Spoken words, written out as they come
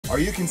Are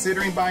you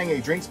considering buying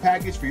a drinks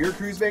package for your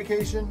cruise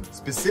vacation?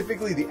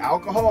 Specifically the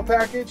alcohol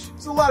package?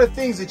 There's a lot of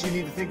things that you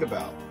need to think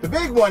about. The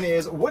big one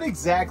is, what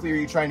exactly are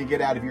you trying to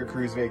get out of your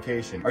cruise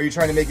vacation? Are you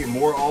trying to make it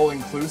more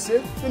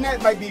all-inclusive? Then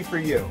that might be for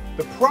you.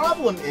 The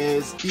problem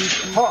is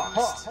the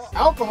cost.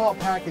 Alcohol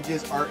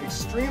packages are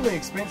extremely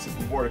expensive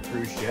aboard a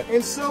cruise ship,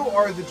 and so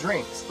are the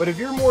drinks. But if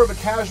you're more of a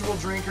casual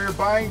drinker,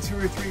 buying 2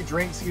 or 3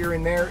 drinks here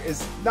and there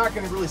is not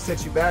going to really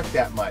set you back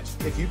that much.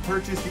 If you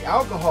purchase the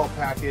alcohol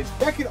package,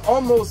 that could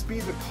almost be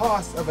the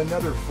cost of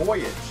another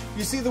voyage.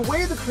 You see, the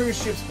way the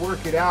cruise ships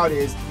work it out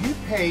is you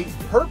pay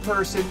per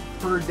person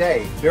per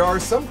day. There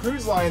are some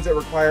cruise lines that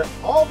require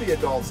all the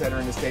adults that are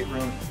in the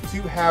stateroom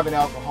to have an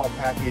alcohol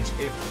package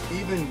if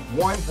even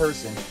one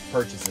person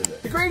purchases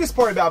it. The greatest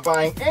part about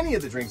buying any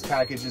of the drinks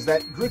package is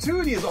that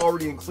gratuity is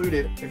already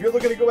included. If you're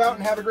looking to go out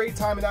and have a great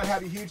time and not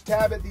have a huge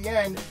tab at the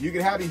end, you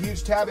can have a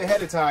huge tab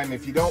ahead of time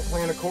if you don't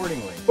plan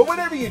accordingly. But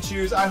whatever you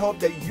choose, I hope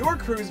that your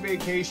cruise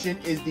vacation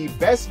is the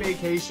best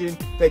vacation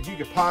that you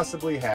could possibly